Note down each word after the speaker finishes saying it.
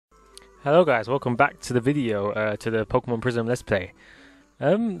Hello guys, welcome back to the video, to the Pokemon Prism Let's Play.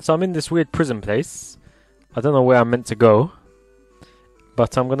 So I'm in this weird prison place. I don't know where I'm meant to go,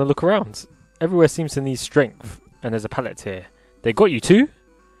 but I'm gonna look around. Everywhere seems to need strength, and there's a pallet here. They got you too?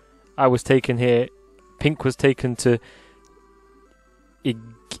 I was taken here. Pink was taken to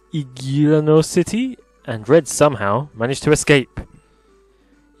Igilano City, and Red somehow managed to escape.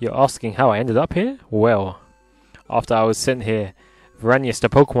 You're asking how I ended up here? Well, after I was sent here, Varanius, the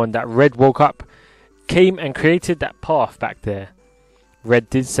Pokemon that Red woke up, came and created that path back there. Red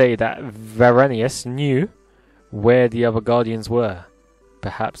did say that Varanius knew where the other Guardians were.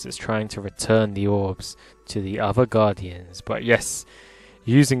 Perhaps it's trying to return the orbs to the other Guardians. But yes,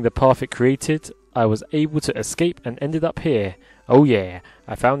 using the path it created, I was able to escape and ended up here. Oh yeah,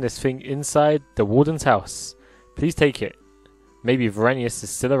 I found this thing inside the Warden's house. Please take it. Maybe Varanius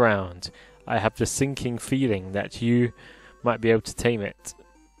is still around. I have the sinking feeling that you might be able to tame it.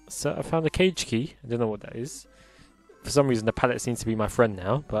 So I found a cage key. I don't know what that is. For some reason the pallet seems to be my friend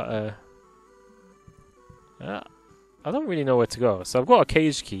now, but I don't really know where to go. So I've got a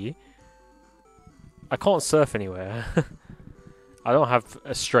cage key. I can't surf anywhere. I don't have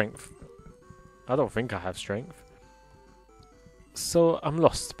a strength. I don't think I have strength. So I'm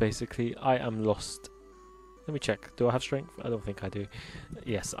lost, basically. I am lost. Let me check. Do I have strength? I don't think I do.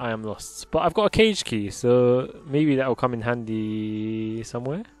 Yes, I am lost. But I've got a cage key, so maybe that will come in handy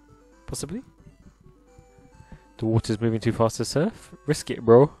somewhere. Possibly. The water's moving too fast to surf. Risk it,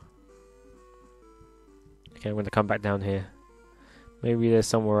 bro. Okay, I'm going to come back down here. Maybe there's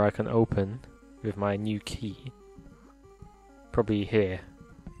somewhere I can open with my new key. Probably here.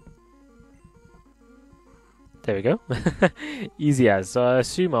 There we go. Easy as. So I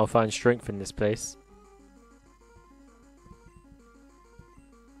assume I'll find strength in this place.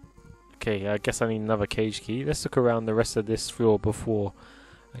 Okay, I guess I need another cage key. Let's look around the rest of this floor before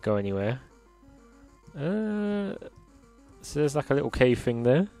I go anywhere. So there's like a little cave thing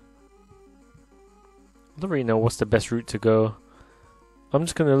there. I don't really know what's the best route to go. I'm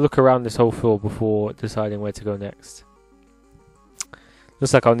just going to look around this whole floor before deciding where to go next.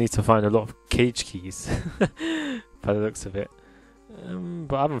 Looks like I'll need to find a lot of cage keys by the looks of it.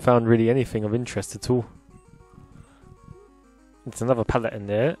 But I haven't found really anything of interest at all. It's another pallet in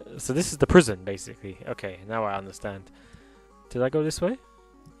there. So this is the prison, basically. Okay, now I understand. Did I go this way?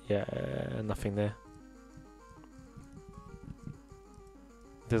 Yeah, nothing there.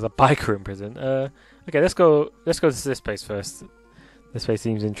 There's a biker in prison. Okay, let's go to this place first. This place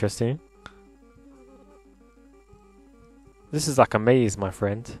seems interesting. This is like a maze, my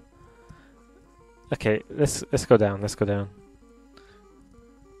friend. Okay, let's go down. Let's go down.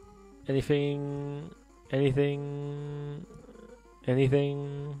 Anything?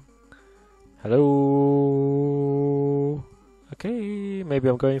 Hello? Okay, maybe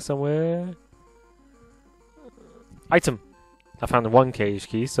I'm going somewhere. Item! I found one cage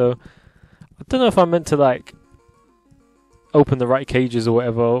key, so I don't know if I'm meant to like open the right cages or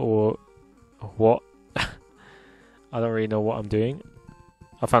whatever, or what. I don't really know what I'm doing.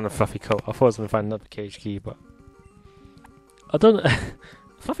 I found a fluffy coat. I thought I was going to find another cage key, but I don't know.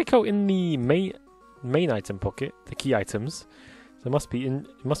 Fluffy coat in the main item pocket, the key items. So it must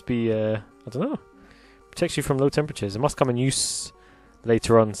be I don't know. Protects you from low temperatures. It must come in use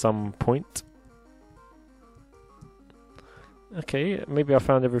later on some point. Okay, maybe I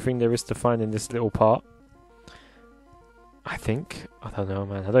found everything there is to find in this little part. I think. I don't know,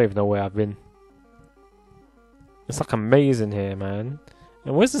 man. I don't even know where I've been. It's like a maze in here, man.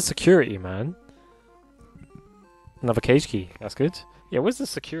 And where's the security, man? Another cage key. That's good. Yeah, where's the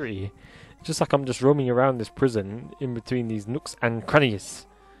security? Just like I'm just roaming around this prison in between these nooks and crannies.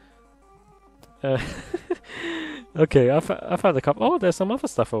 Okay, I found a couple. Oh, there's some other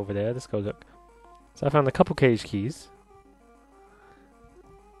stuff over there. Let's go look. So I found a couple cage keys.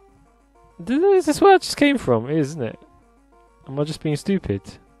 Is this where I just came from? It is, isn't it? Am I just being stupid?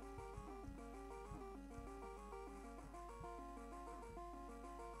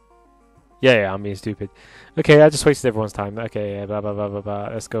 Yeah, I'm being stupid. Okay, I just wasted everyone's time. Okay, yeah, blah, blah, blah, blah, blah.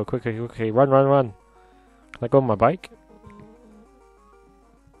 Let's go quickly. Run. Can I go on my bike?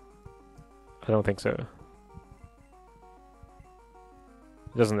 I don't think so. It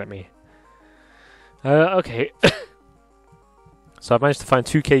doesn't let me. Okay. So I've managed to find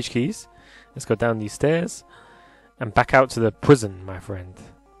 2 cage keys. Let's go down these stairs and back out to the prison, my friend.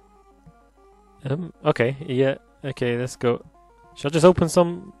 Okay, yeah. Okay, let's go. Should I just open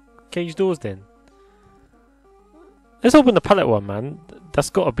some cage doors then? Let's open the pallet one, man. That's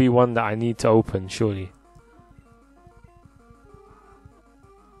got to be one that I need to open, surely.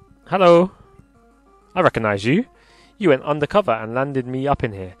 Hello. I recognize you. You went undercover and landed me up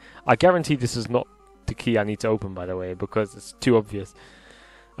in here. I guarantee this is not the key I need to open, by the way, because it's too obvious.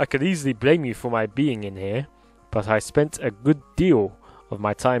 I could easily blame you for my being in here, but I spent a good deal of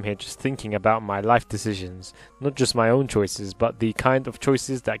my time here just thinking about my life decisions. Not just my own choices, but the kind of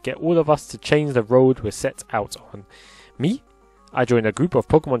choices that get all of us to change the road we're set out on. Me? I joined a group of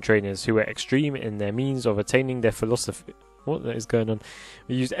Pokemon trainers who were extreme in their means of attaining their philosophy. What is going on?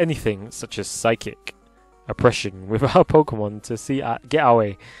 We used anything such as psychic oppression with our Pokemon to get our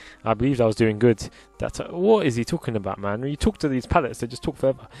way. I believed I was doing good. What is he talking about, man? When you talk to these pallets, they just talk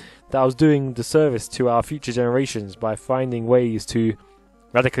forever. That I was doing the service to our future generations by finding ways to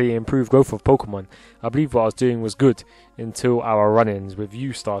radically improve growth of Pokemon. I believe what I was doing was good until our run-ins with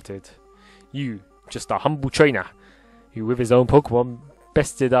you started. You, just a humble trainer, who with his own Pokemon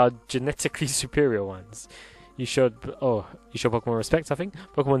bested our genetically superior ones. You showed Pokemon respect, I think.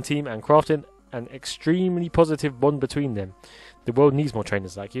 Pokemon team and crafted an extremely positive bond between them. The world needs more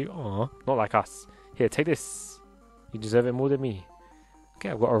trainers like you. Aw, not like us. Here, take this. You deserve it more than me.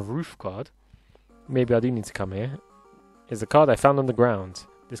 Okay, I've got a roof card. Maybe I do need to come here. It's a card I found on the ground.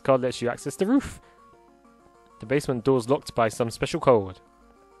 This card lets you access the roof. The basement door's locked by some special code.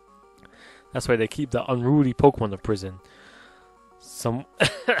 That's where they keep the unruly Pokemon of prison. Someone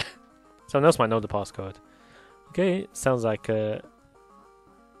else might know the passcode. Okay, sounds like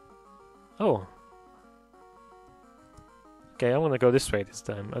oh. Okay, I'm gonna go this way this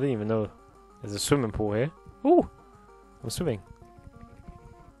time. I didn't even know there's a swimming pool here. Ooh! I'm swimming.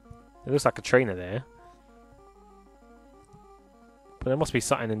 It looks like a trainer there. But there must be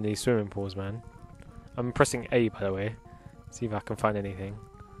something in these swimming pools, man. I'm pressing A, by the way. See if I can find anything.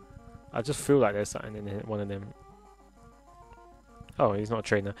 I just feel like there's something in one of them. Oh, he's not a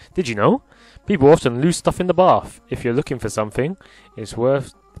trainer. Did you know? People often lose stuff in the bath. If you're looking for something, it's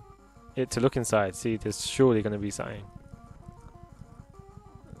worth it to look inside. See, there's surely going to be something.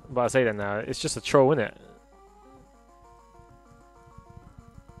 But I say that now, it's just a troll, isn't it?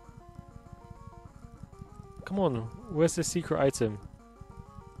 Come on, where's the secret item?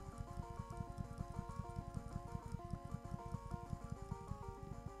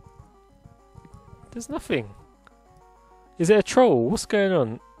 There's nothing. Is it a troll? What's going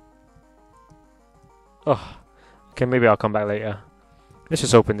on? Oh, okay, maybe I'll come back later. Let's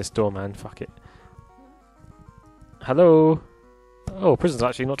just open this door, man. Fuck it. Hello? Oh, prison's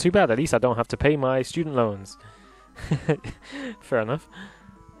actually not too bad. At least I don't have to pay my student loans. Fair enough.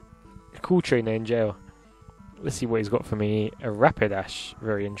 A cool trainer in jail. Let's see what he's got for me. A Rapidash.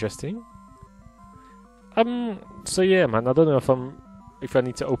 Very interesting. So yeah, man. I don't know if I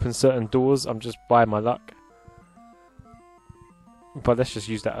need to open certain doors. I'm just by my luck. But let's just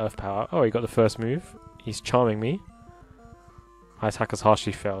use that Earth Power. Oh, he got the first move. He's charming me. My attack has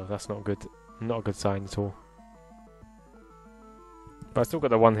harshly failed. That's not good. Not a good sign at all. But I still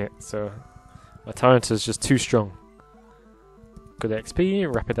got the one hit, so my Tyranitar's just too strong. Good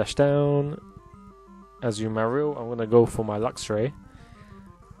XP. Rapidash down. Azumarill. I'm gonna go for my Luxray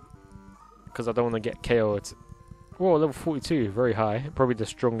because I don't want to get KO'd. Whoa, level 42, very high. Probably the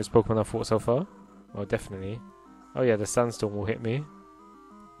strongest Pokemon I've fought so far. Well, definitely. Oh yeah, the Sandstorm will hit me.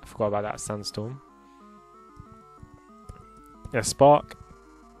 I forgot about that Sandstorm. Yeah, Spark.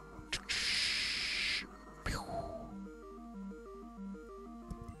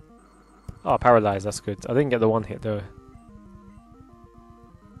 Oh, Paralyzed, that's good. I didn't get the one hit though.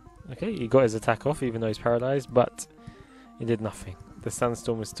 Okay, he got his attack off even though he's paralyzed, but he did nothing. The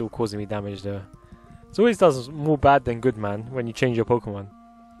Sandstorm is still causing me damage though. It always does more bad than good, man, when you change your Pokemon.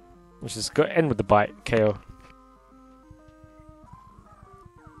 Which is go end with the bite, KO.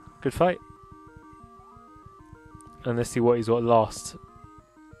 Good fight. And let's see what he's got last.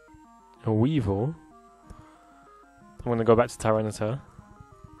 A Weevil. I'm going to go back to Tyranitar.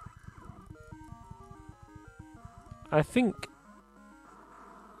 I think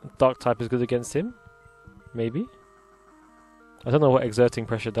Dark type is good against him. Maybe. I don't know what exerting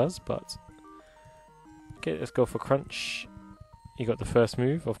pressure does, but... Okay, let's go for Crunch. He got the first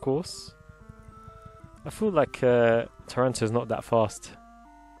move, of course. I feel like Tyranitar's not that fast.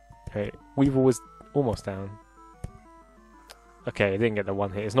 Okay, Weevil was almost down. Okay, I didn't get the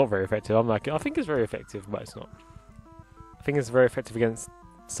one hit. It's not very effective. I'm like, I think it's very effective, but it's not. I think it's very effective against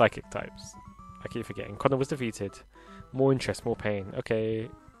Psychic types. I keep forgetting. Connor was defeated. More interest, more pain. Okay.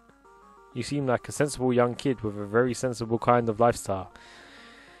 You seem like a sensible young kid with a very sensible kind of lifestyle.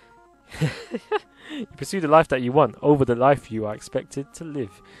 You pursue the life that you want over the life you are expected to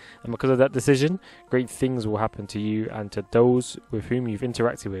live. And because of that decision, great things will happen to you and to those with whom you've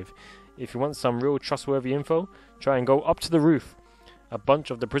interacted with. If you want some real trustworthy info, try and go up to the roof A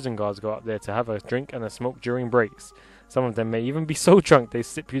bunch of the prison guards go up there to have a drink and a smoke during breaks. Some of them may even be so drunk they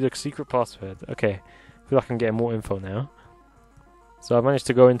slip you the secret password. Okay, I feel like I'm getting more info now. So I managed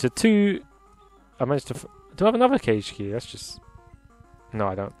to go into 2. I managed to... do I have another cage key? That's just... no,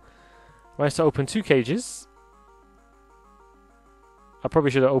 I don't. I managed to open 2 cages. I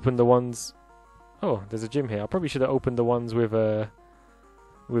probably should have opened the ones... oh, there's a gym here. I probably should have opened the ones with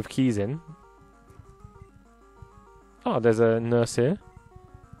keys in. Oh, there's a nurse here.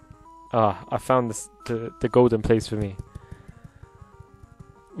 Ah, I found the golden place for me.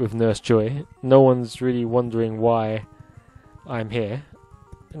 With Nurse Joy. No one's really wondering why I'm here.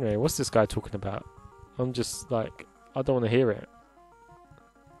 Anyway, what's this guy talking about? I'm just like, I don't want to hear it.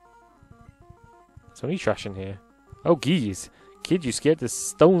 There's only trash in here. Oh, geez. Kid, you scared the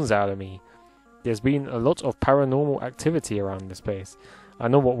stones out of me. There's been a lot of paranormal activity around this place. I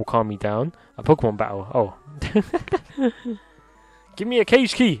know what will calm me down. A Pokemon battle. Oh. Give me a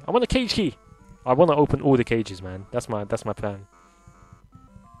cage key. I want a cage key. I want to open all the cages, man. That's my plan.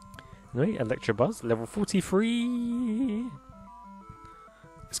 Anyway, Electrobuzz, level 43.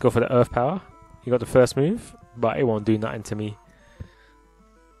 Let's go for the Earth Power. You got the first move, but it won't do nothing to me.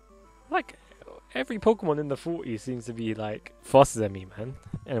 Like, every Pokemon in the 40s seems to be, like, faster than me, man.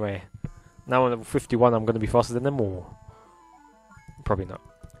 Anyway, now on level 51, I'm going to be faster than them all. Probably not.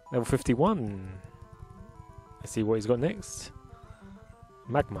 Level 51. Let's see what he's got next.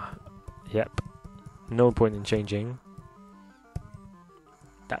 Magma. Yep. No point in changing.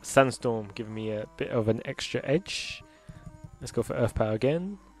 That Sandstorm giving me a bit of an extra edge. Let's go for Earth Power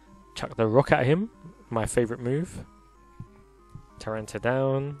again. Chuck the rock at him. My favourite move. Taranta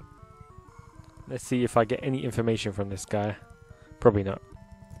down. Let's see if I get any information from this guy. Probably not.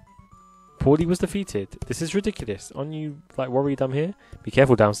 Paulie was defeated. This is ridiculous. Aren't you like worried I'm here? Be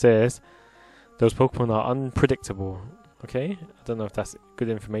careful downstairs. Those Pokemon are unpredictable. Okay? I don't know if that's good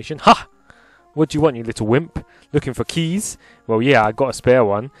information. Ha! What do you want, you little wimp? Looking for keys? Well, yeah, I got a spare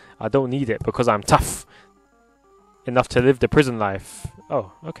one. I don't need it because I'm tough enough to live the prison life.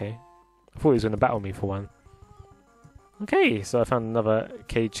 Oh, okay. I thought he was going to battle me for one. Okay, so I found another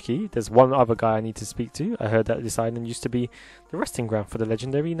cage key. There's one other guy I need to speak to. I heard that this island used to be the resting ground for the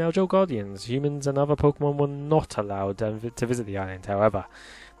legendary Naljo Guardians. Humans and other Pokemon were not allowed to visit the island. However,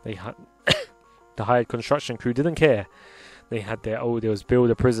 they had the hired construction crew didn't care. They had their it was build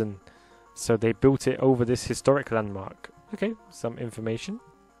a prison, so they built it over this historic landmark. Okay, some information.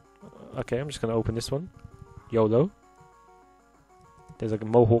 Okay, I'm just gonna open this one. YOLO. There's like a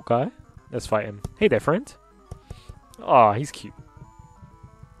Mohawk guy. Let's fight him. Hey there, friend. Ah, he's cute.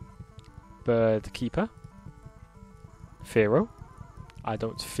 Bird Keeper. Pharaoh. I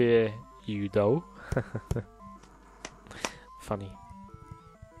don't fear you though. Funny.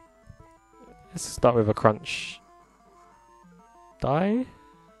 Let's start with a crunch. Die.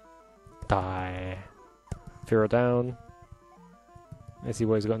 Die. Pharaoh down. Let's see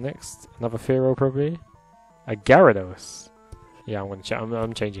what he's got next. Another Pharaoh probably. A Gyarados. Yeah, I'm gonna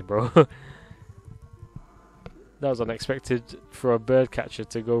I'm changing, bro. That was unexpected for a bird catcher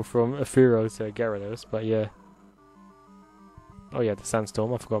to go from a Pharaoh to a Gyarados, but yeah. Oh yeah, the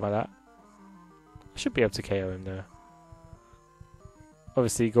Sandstorm, I forgot about that. I should be able to KO him though.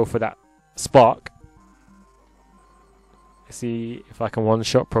 Obviously go for that Spark. Let's see if I can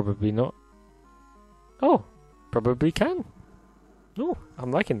one-shot, probably not. Oh, probably can. Oh,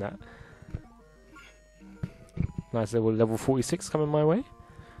 I'm liking that. Nice little level 46 coming my way.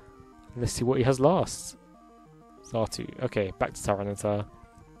 Let's see what he has last. R2. Okay, back to Tyranitar.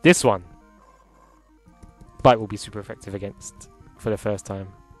 This one! Bite will be super effective against for the first time.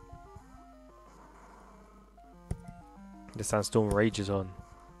 The Sandstorm rages on.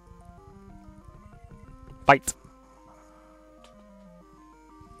 Bite!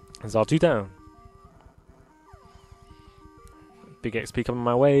 There's R2 down. Big XP coming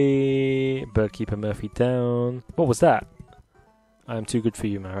my way. Birdkeeper Murphy down. What was that? I am too good for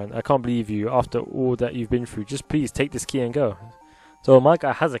you, Marin. I can't believe you after all that you've been through. Just please take this key and go. So my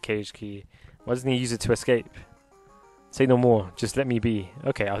guy has a cage key. Why doesn't he use it to escape? Say no more. Just let me be.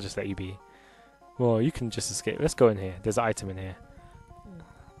 Okay, I'll just let you be. Well, you can just escape. Let's go in here. There's an item in here.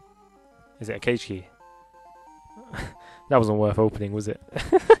 Is it a cage key? That wasn't worth opening, was it?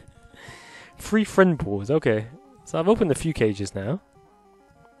 3 friend balls. Okay. So I've opened a few cages now.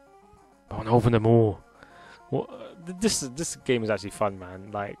 I want to open them all. Well, this game is actually fun,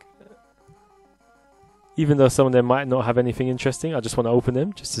 man. Like, even though some of them might not have anything interesting, I just want to open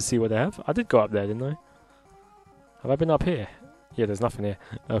them just to see what they have. I did go up there, didn't I? Have I been up here? Yeah, there's nothing here.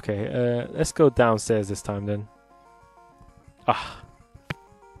 Okay, let's go downstairs this time then. Ah.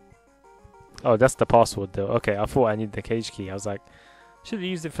 Oh, that's the password though. Okay, I thought I needed the cage key. I was like, Should have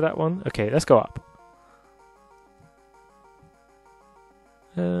used it for that one. Okay, let's go up.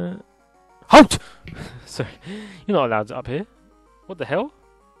 Halt! Sorry, you're not allowed up here. What the hell?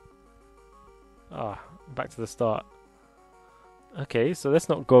 Ah, back to the start. Okay, so let's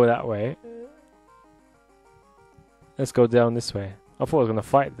not go that way. Let's go down this way. I thought I was going to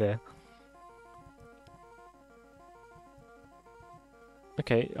fight there.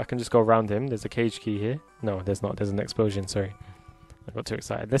 Okay, I can just go around him. There's a cage key here. No, there's not. There's an explosion, sorry. I got too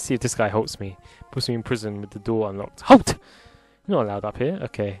excited. Let's see if this guy halts me. Puts me in prison with the door unlocked. Halt! You're not allowed up here.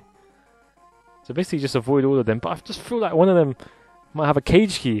 Okay. So basically just avoid all of them. But I just feel like one of them might have a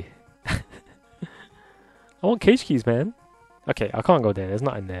cage key. I want cage keys, man. Okay, I can't go there. There's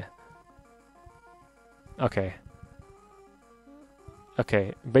nothing there. Okay.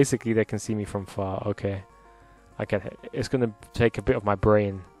 Okay, basically they can see me from far. Okay. I get it. It's going to take a bit of my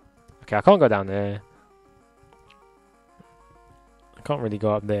brain. Okay, I can't go down there. I can't really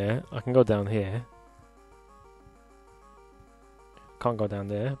go up there. I can go down here. Can't go down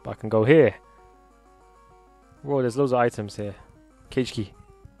there, but I can go here. Whoa, there's loads of items here. Cage key.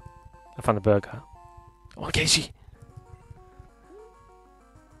 I found a burger. Oh, cage key!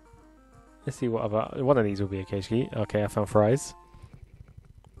 Let's see what other... One of these will be a cage key. Okay, I found fries.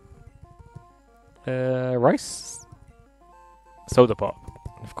 Rice? Soda pop,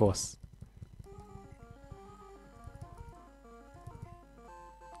 of course.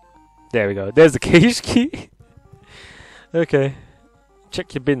 There we go. There's the cage key. Okay.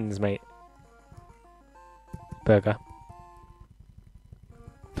 Check your bins, mate. Burger.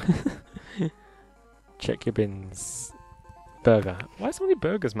 Check your bins. Burger. Why so many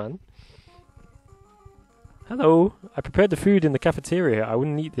burgers, man? Hello. I prepared the food in the cafeteria. I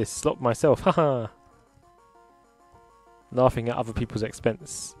wouldn't eat this slop myself. Haha. Laughing at other people's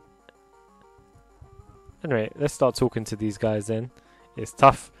expense. Anyway, let's start talking to these guys then. It's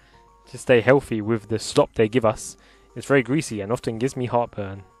tough to stay healthy with the slop they give us. It's very greasy and often gives me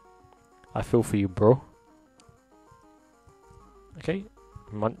heartburn. I feel for you, bro. Okay.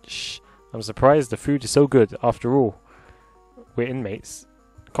 Munch. I'm surprised the food is so good. After all, we're inmates.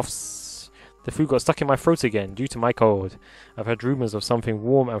 Coughs. The food got stuck in my throat again due to my cold. I've heard rumours of something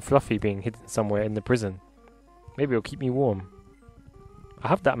warm and fluffy being hidden somewhere in the prison. Maybe it'll keep me warm. I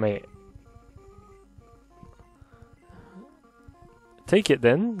have that, mate. Take it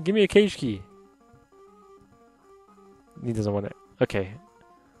then. Give me a cage key. He doesn't want it. Okay.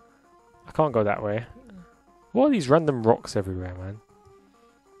 I can't go that way. What are these random rocks everywhere, man?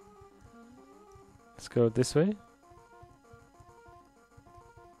 Let's go this way.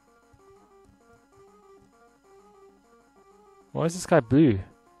 Why is this guy blue?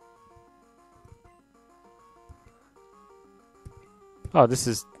 Oh, this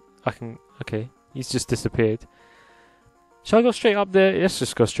is... I can... Okay. He's just disappeared. Shall I go straight up there? Let's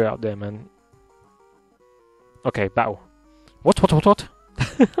just go straight up there, man. Okay, battle. What? I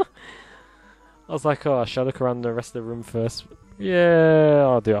was like, oh, shall I look around the rest of the room first? Yeah,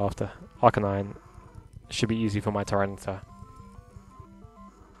 I'll do it after. Arcanine. Should be easy for my Tyranitar.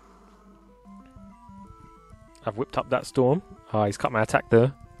 I've whipped up that storm. Ah, he's cut my attack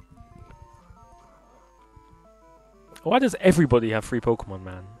there. Why does everybody have 3 Pokemon,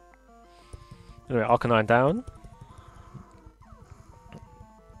 man? Anyway, Arcanine down.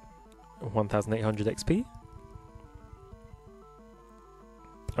 1,800 XP.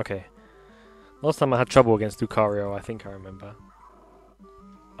 Okay. Last time I had trouble against Lucario, I think I remember.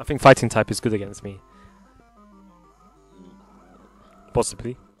 I think Fighting type is good against me.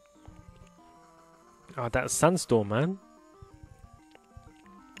 Possibly. Oh, that's Sandstorm, man.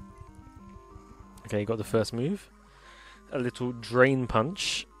 Okay, got the first move. A little Drain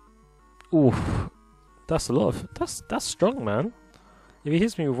Punch. Ooh, that's a lot of... That's strong, man. If he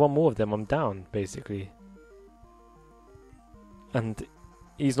hits me with one more of them, I'm down, basically. And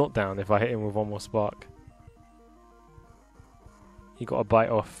he's not down if I hit him with one more Spark. He got a bite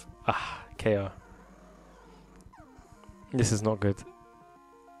off. Ah, KO. This is not good.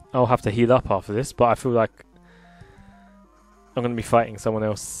 I'll have to heal up after this, but I feel like I'm going to be fighting someone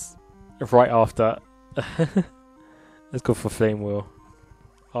else right after. Let's go for Flame Wheel.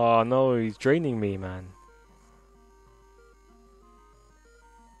 Oh no, he's draining me, man.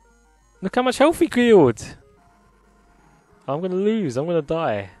 Look how much health he killed. I'm going to lose. I'm going to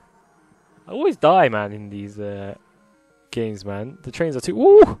die. I always die, man, in these games, man. The trains are too...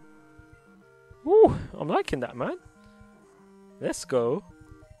 Ooh! Ooh! I'm liking that, man. Let's go.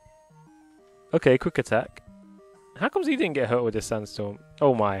 Okay, quick attack. How comes he didn't get hurt with this Sandstorm?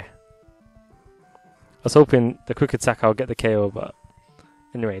 Oh my. I was hoping the quick attack I'll get the KO, but...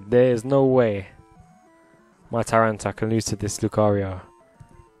 Anyway, there's no way my Tyranitar can lose to this Lucario.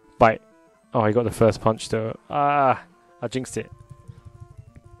 Bite. Oh, he got the first punch though. Ah, I jinxed it.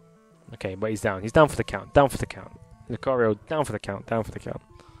 Okay, but he's down. He's down for the count. Down for the count. Lucario, down for the count. Down for the count.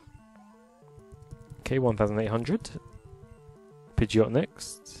 Okay, 1,800. Pidgeot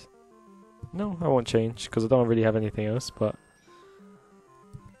next. No, I won't change because I don't really have anything else, but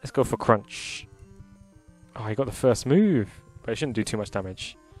let's go for Crunch. Oh, he got the first move, but it shouldn't do too much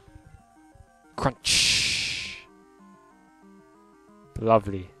damage. Crunch.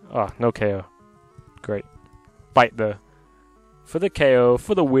 Lovely. Oh, no KO. Great. Bite though. For the KO,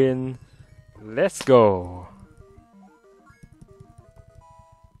 for the win. Let's go.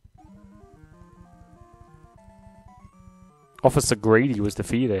 Officer Grady was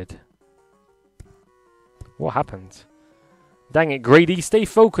defeated. What happened? Dang it, Grady, stay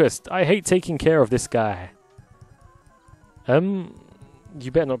focused. I hate taking care of this guy. You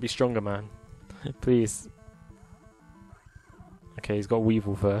better not be stronger, man. Please. Okay, he's got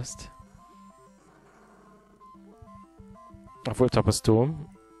Weevil first. I've whipped up a Storm.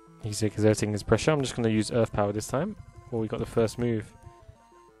 He's exerting his pressure. I'm just going to use Earth Power this time. Oh, we got the first move.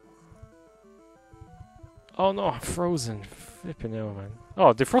 Oh no, I'm frozen. Flipping hell, man.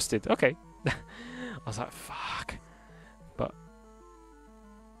 Oh, defrosted. Okay. I was like, fuck. But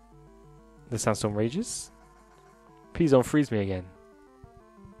the Sandstorm rages. Please don't freeze me again.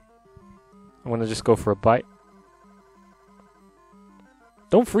 I want to just go for a bite.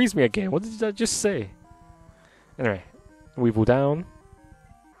 Don't freeze me again. What did I just say? Anyway, Weevil down.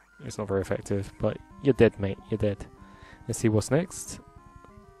 It's not very effective, but you're dead, mate. You're dead. Let's see what's next.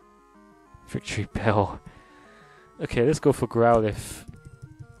 Victory Bell. Okay, let's go for Growlithe.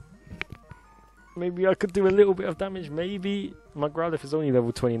 Maybe I could do a little bit of damage. Maybe. My Growlithe is only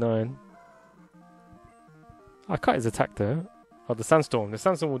level 29. I cut his attack though. Oh, the Sandstorm. The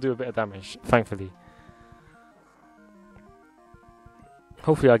Sandstorm will do a bit of damage, thankfully.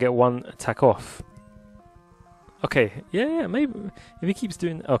 Hopefully I get one attack off. Okay, yeah, maybe. If he keeps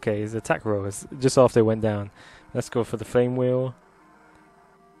doing... Okay, his attack roll is just after it went down. Let's go for the Flame Wheel.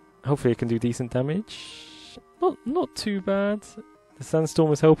 Hopefully it can do decent damage. Not too bad. The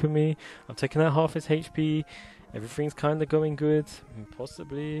Sandstorm is helping me. I'm taking out half his HP. Everything's kind of going good.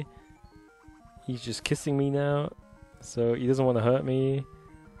 Possibly. He's just kissing me now. So he doesn't want to hurt me.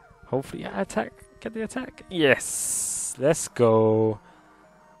 Hopefully, yeah, attack. Get the attack. Yes. Let's go.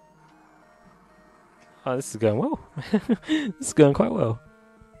 Oh, this is going well. This is going quite well.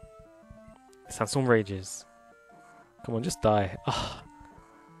 Sandstorm rages. Come on, just die. Ah,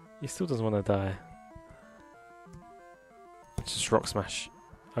 he still doesn't want to die. Just Rock Smash.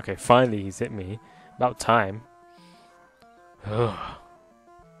 Okay, finally he's hit me. About time.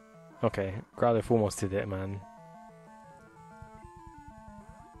 Okay, Growlithe almost did it, man.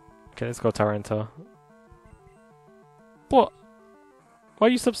 Okay, let's go Tyranitar. What? Why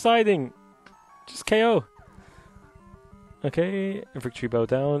are you subsiding? Just KO. Okay, Victory Bell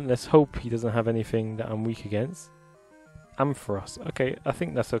down. Let's hope he doesn't have anything that I'm weak against. Ampharos. Okay, I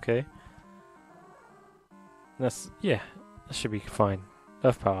think that's okay. That's... yeah. That should be fine.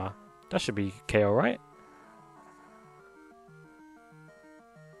 Earth Power. That should be KO, right?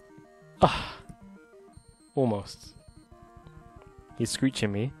 Ah, almost. He's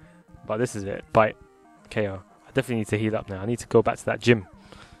screeching me, but this is it. Bite. KO. I definitely need to heal up now. I need to go back to that gym.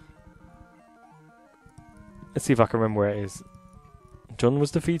 Let's see if I can remember where it is. John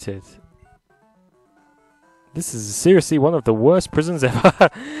was defeated. This is seriously one of the worst prisons ever.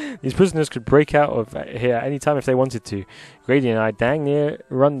 These prisoners could break out of here at any time if they wanted to. Grady and I dang near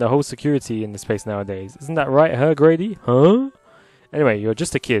run the whole security in this place nowadays. Isn't that right, huh, Grady? Huh? Anyway, you're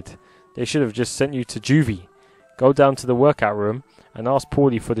just a kid. They should have just sent you to juvie. Go down to the workout room and ask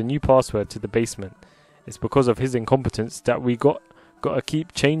Paulie for the new password to the basement. It's because of his incompetence that we gotta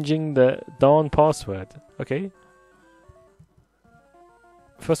keep changing the darn password. Okay.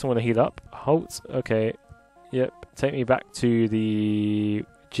 First I want to heal up. Halt. Okay. Yep, take me back to the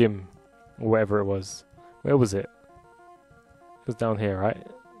gym, or whatever it was. Where was it? It was down here, right?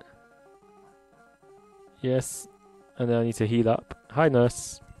 Yes, and then I need to heal up. Hi,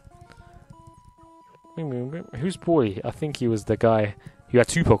 nurse. Who's Paulie? I think he was the guy who had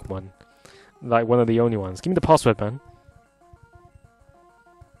 2 Pokemon. Like, one of the only ones. Give me the password, man.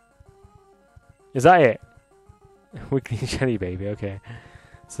 Is that it? Wiggly Jelly, baby, okay.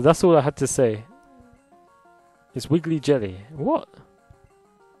 So that's all I had to say. It's Wiggly Jelly. What?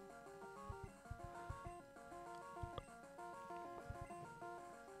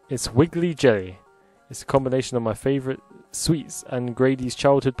 It's Wiggly Jelly. It's a combination of my favourite sweets and Grady's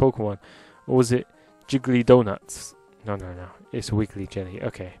childhood Pokemon. Or was it Jiggly Donuts? No. It's Wiggly Jelly.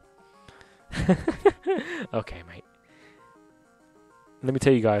 Okay. Okay, mate. let me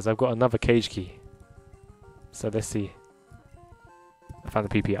tell you guys, I've got another cage key. So let's see. I found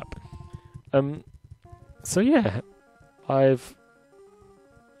the PP up. So yeah, I've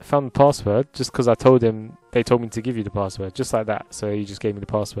found the password just because I told him, they told me to give you the password, just like that. So he just gave me the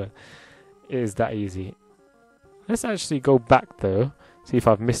password. It is that easy. Let's actually go back though, see if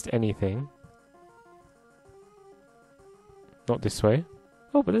I've missed anything. Not this way.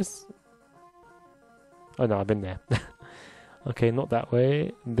 Oh, but this. Oh no, I've been there. Okay, not that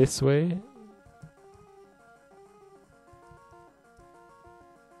way. This way.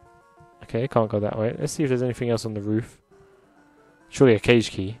 Okay, can't go that way. Let's see if there's anything else on the roof. Surely a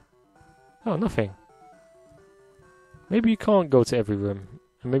cage key. Oh, nothing. Maybe you can't go to every room.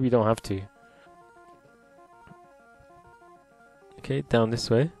 And maybe you don't have to. Okay, down this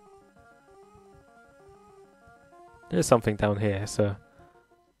way. There's something down here, so...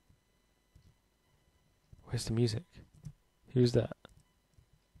 Where's the music? Who's that?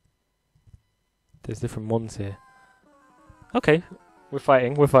 There's different ones here. Okay, we're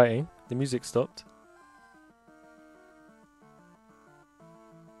fighting, we're fighting. The music stopped.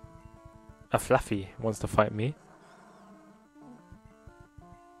 A Fluffy wants to fight me.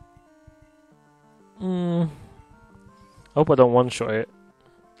 I hope I don't one-shot it.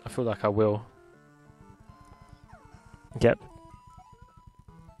 I feel like I will. Yep.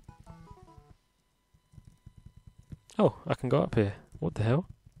 Oh, I can go up here. What the hell?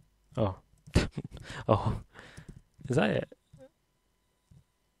 Oh. Oh. Is that it?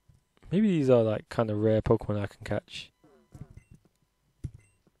 Maybe these are like kind of rare Pokemon I can catch.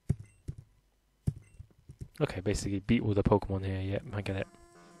 Okay, basically beat all the Pokemon here. Yep, I get it.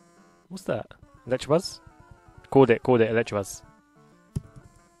 What's that? Electabuzz? Called it, Electabuzz.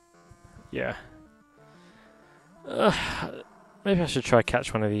 Yeah. Maybe I should try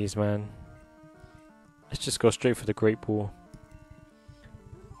catch one of these, man. Let's just go straight for the Great Ball.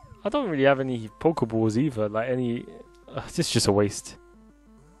 I don't really have any Pokeballs either, like any... this is just a waste.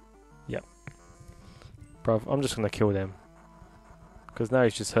 Yep. Bruv, I'm just gonna kill them. Because now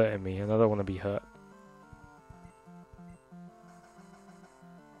he's just hurting me, and I don't want to be hurt.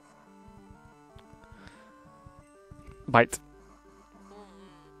 Bite.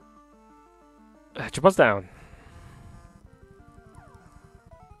 Electabuzz down.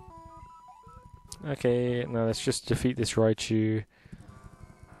 Okay, now let's just defeat this Raichu.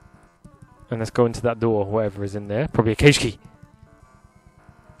 And let's go into that door, whatever is in there. Probably a cage key.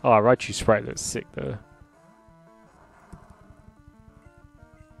 Oh, Raichu sprite looks sick though.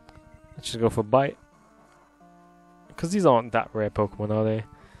 Let's just go for Bite. Because these aren't that rare Pokemon, are they?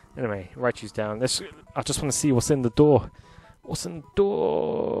 Anyway, Raichu's down. I just want to see what's in the door. What's in the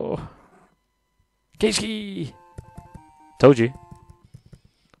door? Cage key! Told you.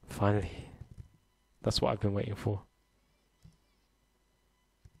 Finally. That's what I've been waiting for.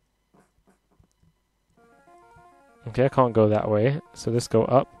 Okay, I can't go that way, so let's go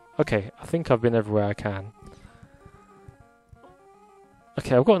up. Okay, I think I've been everywhere I can.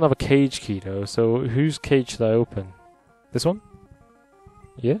 Okay, I've got another cage key though, so whose cage should I open? This one?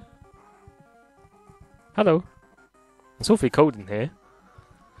 Yeah? Hello. It's awfully cold in here.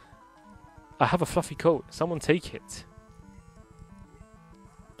 I have a fluffy coat. Someone take it.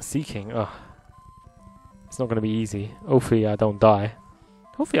 Seeking. Oh. It's not going to be easy. Hopefully I don't die.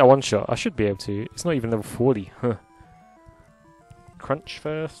 Hopefully I one-shot. I should be able to. It's not even level 40. Huh. Crunch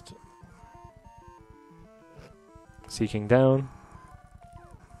first. Seeking down.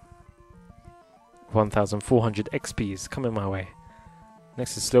 1,400 XP is coming my way.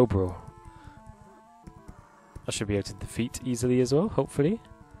 Next is Slowbro. I should be able to defeat easily as well, hopefully.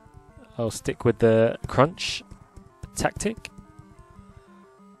 I'll stick with the crunch tactic.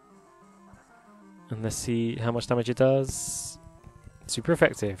 And let's see how much damage it does. Super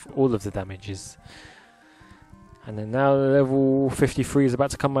effective. All of the damages. And then now level 53 is about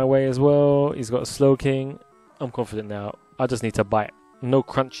to come my way as well. He's got a Slowking. I'm confident now. I just need to bite. No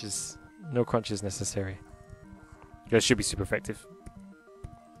crunches. No crunches necessary. It should be super effective.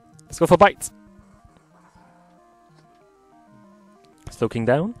 Let's go for Bite. Slowking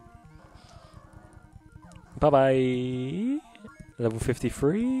down. Bye-bye. Level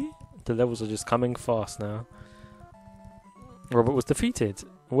 53. The levels are just coming fast now. Robert was defeated.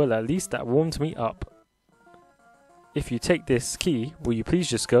 Well, at least that warmed me up. If you take this key, will you please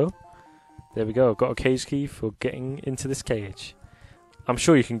just go? There we go. Got a cage key for getting into this cage. I'm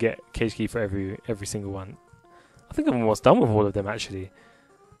sure you can get cage key for every single one. I think I'm almost done with all of them actually.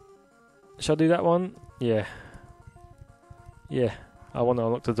 Shall I do that one? Yeah. Yeah. I want to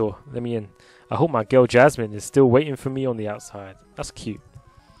unlock the door. Let me in. I hope my girl Jasmine is still waiting for me on the outside. That's cute.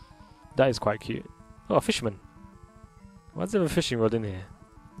 That is quite cute. Oh, a fisherman. Why is there a fishing rod in here?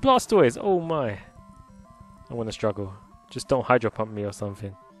 Blastoise! Oh my! I'm gonna struggle. Just don't Hydro Pump me or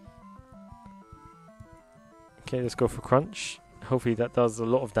something. Okay, let's go for Crunch. Hopefully that does a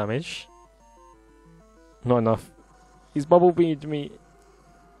lot of damage. Not enough. He's Bubble Beamed me.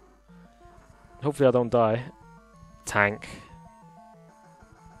 Hopefully I don't die. Tank.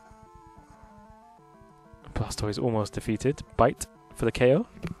 Blastoise almost defeated. Bite for the KO.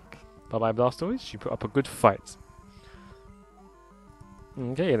 Bye-bye Blastoise. You put up a good fight.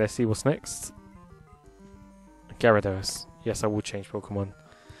 Okay, let's see what's next. Gyarados. Yes, I will change Pokemon.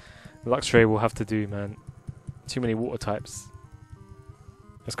 Luxray will have to do, man. Too many water types.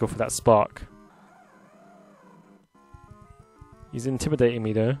 Let's go for that Spark. He's intimidating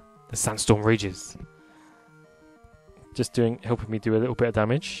me though. The Sandstorm rages. Just helping me do a little bit of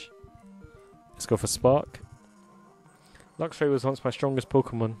damage. Let's go for Spark. Luxray was once my strongest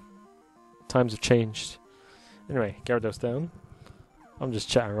Pokemon. Times have changed. Anyway, Gyarados down. I'm just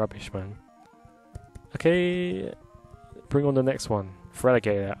chatting rubbish, man. Okay, bring on the next one.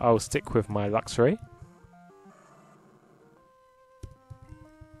 Feraligatr. I'll stick with my Luxray.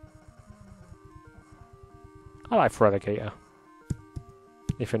 I like Feraligatr.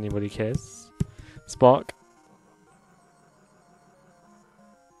 If anybody cares. Spark.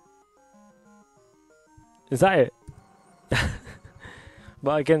 Is that it?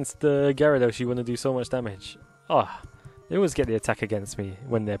 But against the Gyarados, you want to do so much damage. Ah, they always get the attack against me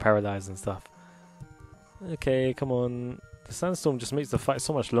when they're paralyzed and stuff. Okay, come on. The Sandstorm just makes the fight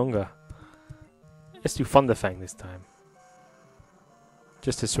so much longer. Let's do Thunderfang this time.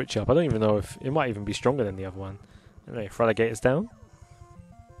 Just to switch up. I don't even know if it might even be stronger than the other one. Anyway, Feraligatr's down.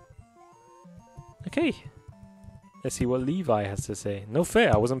 Okay. Let's see what Levi has to say. No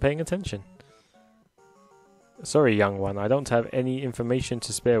fair, I wasn't paying attention. Sorry, young one, I don't have any information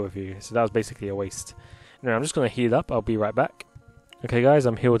to spare with you, so that was basically a waste. Anyway, I'm just going to heal up, I'll be right back. Okay guys,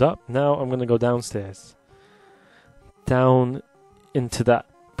 I'm healed up. Now I'm going to go downstairs. Down into that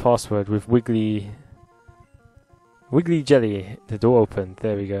password with Wiggly Jelly. The door opened,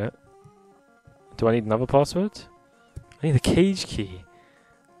 there we go. Do I need another password? I need a cage key.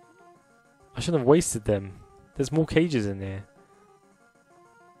 I shouldn't have wasted them. There's more cages in there.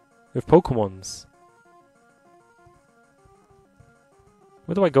 With Pokemons.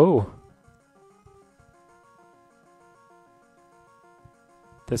 Where do I go?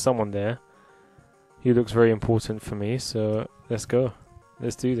 There's someone there. He looks very important for me, so let's go.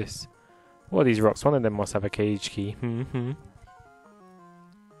 Let's do this. What are these rocks? One of them must have a cage key.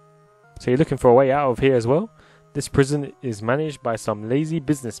 So you're looking for a way out of here as well? This prison is managed by some lazy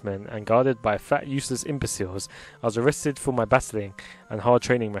businessmen and guarded by fat, useless imbeciles. I was arrested for my battling and hard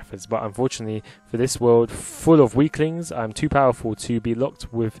training methods, but unfortunately for this world full of weaklings, I'm too powerful to be locked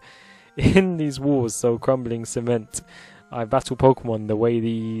within these walls so crumbling cement. I battle Pokemon the way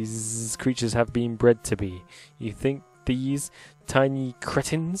these creatures have been bred to be. You think these tiny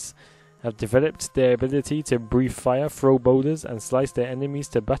cretins have developed their ability to breathe fire, throw boulders, and slice their enemies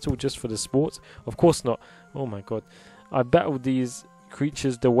to battle just for the sport? Of course not. Oh my god. I battled these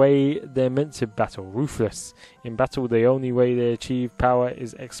creatures the way they're meant to battle, ruthless. In battle, the only way they achieve power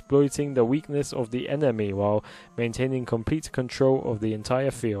is exploiting the weakness of the enemy while maintaining complete control of the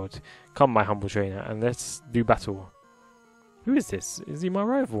entire field. Come, my humble trainer, and let's do battle. Who is this? Is he my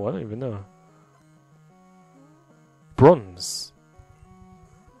rival? I don't even know. Bronze.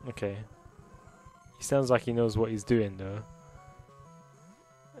 Okay. He sounds like he knows what he's doing though.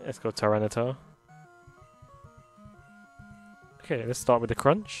 Let's go Tyranitar. Okay, let's start with the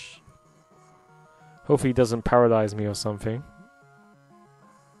Crunch. Hopefully he doesn't paralyze me or something.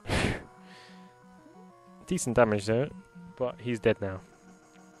 Decent damage though, but he's dead now.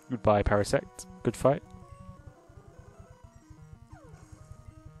 Goodbye Parasect. Good fight.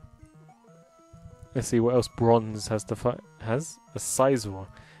 Let's see what else Bronze has to fight. Has a Sizewell.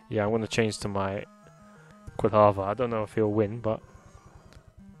 Yeah, I'm gonna change to my Quilava. I don't know if he'll win, but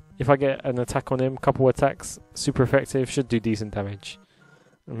if I get an attack on him, couple attacks, super effective, should do decent damage.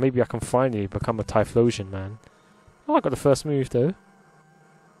 And maybe I can finally become a Typhlosion, man. Oh, I got the first move though.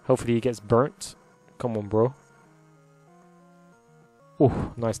 Hopefully he gets burnt. Come on, bro.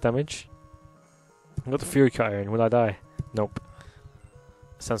 Oh, nice damage. I got the Fury Cutter in. Will I die? Nope.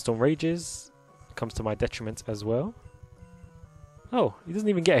 Sandstorm rages. Comes to my detriment as well. Oh, he doesn't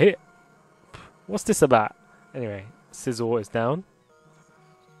even get hit. What's this about? Anyway, Sizzle is down.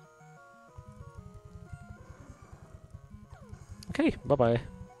 Okay, bye-bye.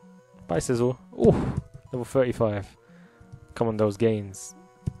 Bye, Sizzle. Oh, level 35. Come on, those gains.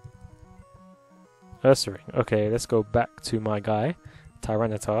 Ursaring. Okay, let's go back to my guy,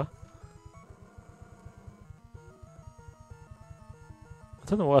 Tyranitar.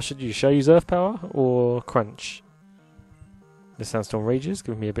 don't know what I should use. Should I use Earth Power or Crunch? The Sandstorm Rages,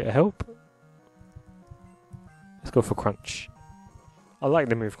 giving me a bit of help. Let's go for Crunch. I like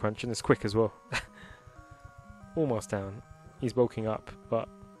the move Crunch, and it's quick as well. Almost down. He's bulking up, but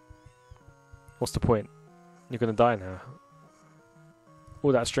what's the point? You're gonna die now.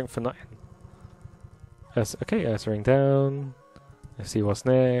 All that strength for nothing. Okay, Earth Ring down. Let's see what's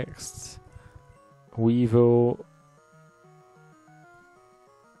next. Weevil.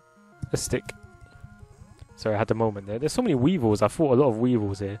 A stick. Sorry, I had the moment there. There's so many Weevils. I fought a lot of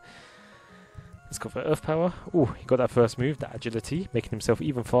Weevils here. Let's go for Earth Power. Ooh, he got that first move, that agility, making himself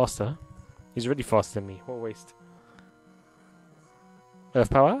even faster. He's already faster than me. What a waste. Earth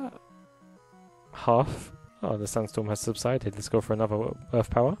Power. Half. Oh, the Sandstorm has subsided. Let's go for another Earth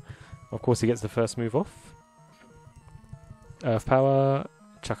Power. Of course, he gets the first move off. Earth Power.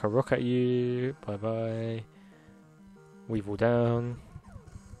 Chuck a rock at you. Bye-bye. Weevil down.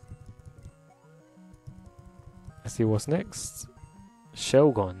 Let's see what's next.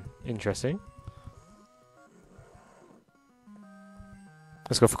 Shelgon. Interesting.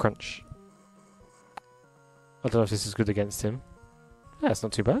 Let's go for Crunch. I don't know if this is good against him. Yeah, it's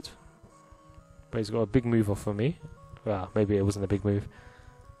not too bad. But he's got a big move off for me. Well, maybe it wasn't a big move.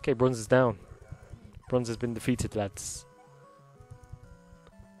 Okay, Bronze is down. Bronze has been defeated, lads.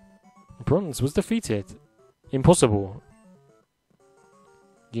 Bronze was defeated. Impossible.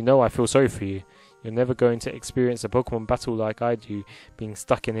 You know I feel sorry for you. You're never going to experience a Pokemon battle like I do, being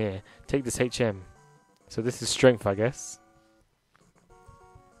stuck in here. Take this HM. So this is strength, I guess.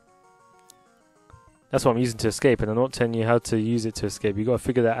 That's what I'm using to escape, and I'm not telling you how to use it to escape. You got to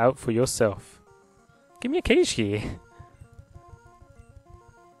figure that out for yourself. Give me a cage key.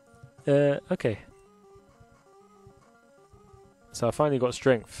 Okay. So I finally got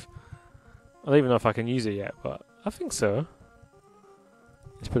strength. I don't even know if I can use it yet, but I think so.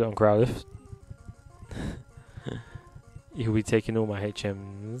 Let's put it on Growlithe. He'll be taking all my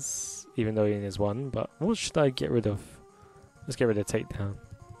HMs, even though he only has one. But what should I get rid of? Let's get rid of Takedown.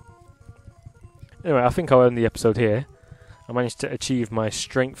 Anyway, I think I'll end the episode here. I managed to achieve my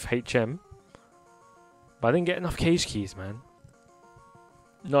strength HM. But I didn't get enough cage keys, man.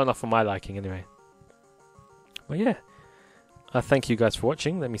 Not enough for my liking, anyway. But yeah. I thank you guys for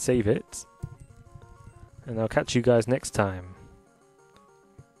watching. Let me save it. And I'll catch you guys next time.